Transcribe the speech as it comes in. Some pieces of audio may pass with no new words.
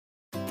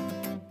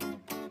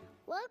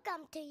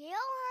Welcome to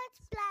Johann's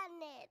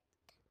Planet.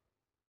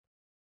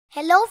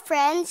 Hello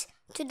friends,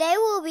 today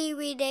we'll be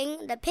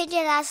reading The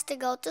Pigeon Has to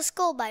Go to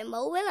School by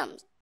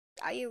Willems.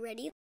 Are you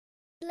ready?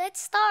 Let's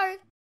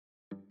start.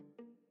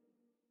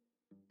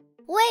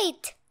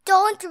 Wait,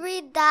 don't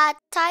read that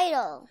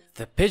title.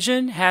 The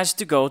pigeon has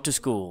to go to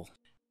school.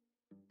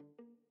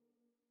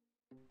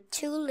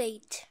 Too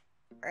late,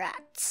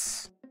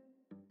 rats.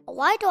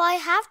 Why do I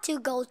have to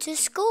go to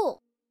school?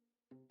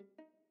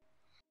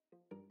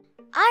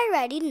 I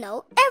already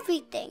know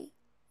everything.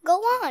 Go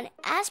on,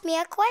 ask me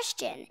a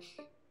question.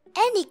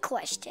 Any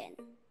question.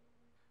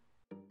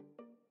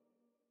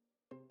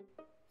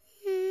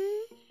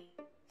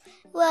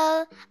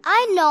 Well,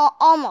 I know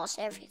almost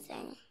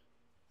everything.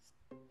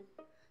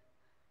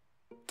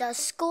 Does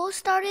school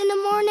start in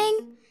the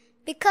morning?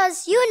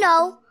 Because you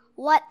know,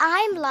 what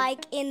I'm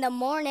like in the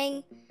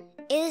morning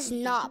is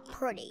not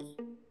pretty.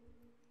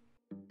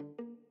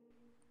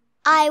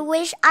 I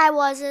wish I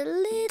was a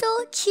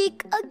little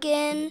chick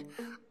again.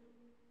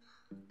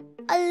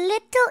 A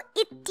little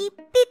itty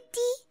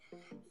bitty,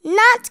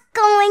 not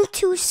going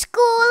to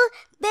school,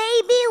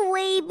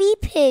 baby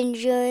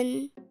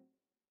pigeon.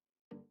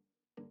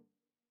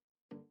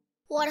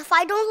 What if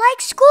I don't like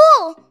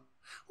school?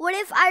 What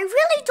if I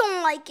really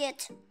don't like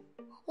it?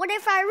 What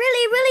if I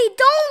really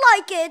don't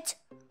like it?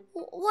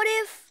 What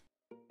if...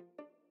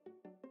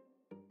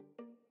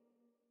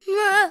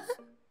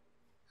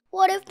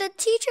 What if the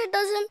teacher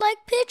doesn't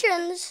like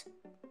pigeons?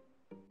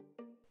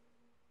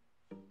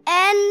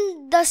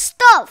 And the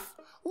stuff.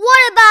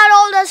 What about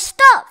all the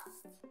stuff?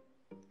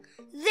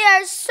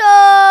 There's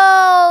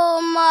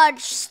so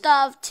much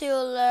stuff to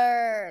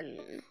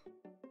learn.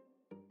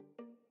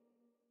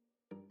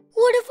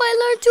 What if I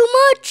learn too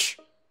much?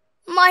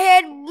 My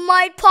head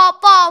might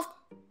pop off.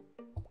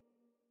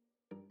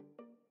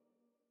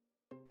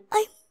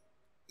 I'm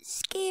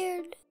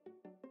scared.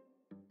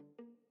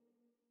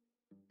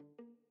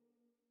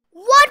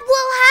 What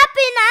will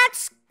happen at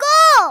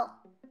school?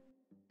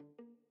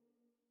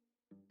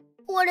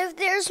 What if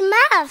there's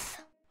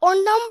math or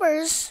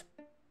numbers?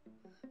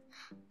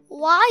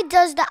 Why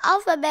does the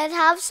alphabet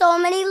have so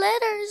many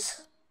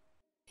letters?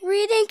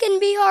 Reading can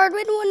be hard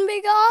with one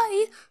big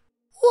eye.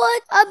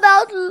 What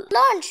about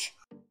lunch?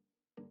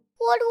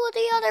 What will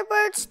the other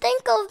birds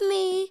think of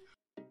me?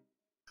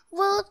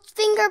 Will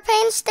finger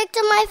paint stick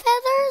to my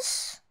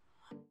feathers?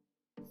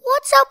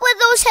 What's up with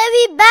those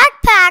heavy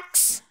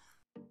backpacks?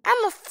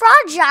 I'm a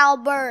fragile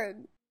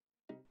bird.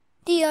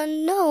 The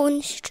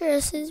unknown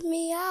stresses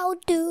me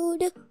out,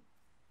 dude.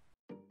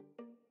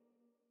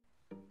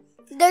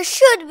 There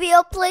should be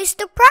a place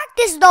to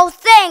practice those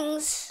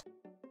things.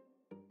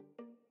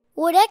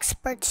 With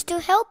experts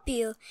to help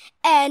you,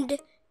 and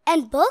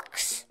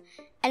books,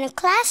 and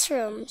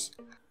classrooms,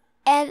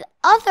 and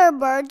other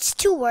birds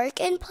to work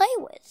and play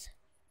with.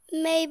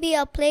 Maybe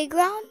a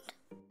playground?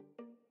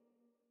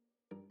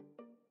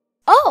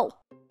 Oh,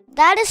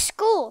 that is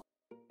school.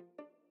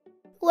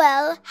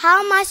 Well,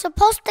 how am I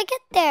supposed to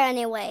get there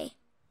anyway?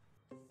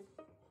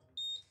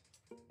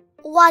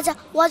 What?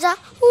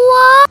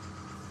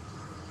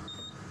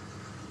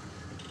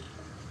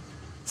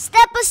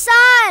 Step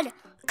aside!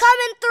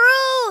 Coming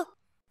through!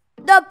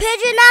 The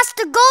pigeon has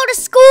to go to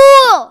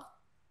school!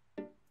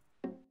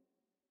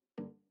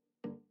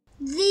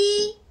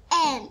 The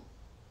end.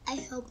 I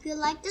hope you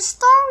liked the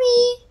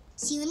story.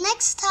 See you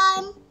next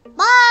time.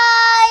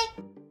 Bye!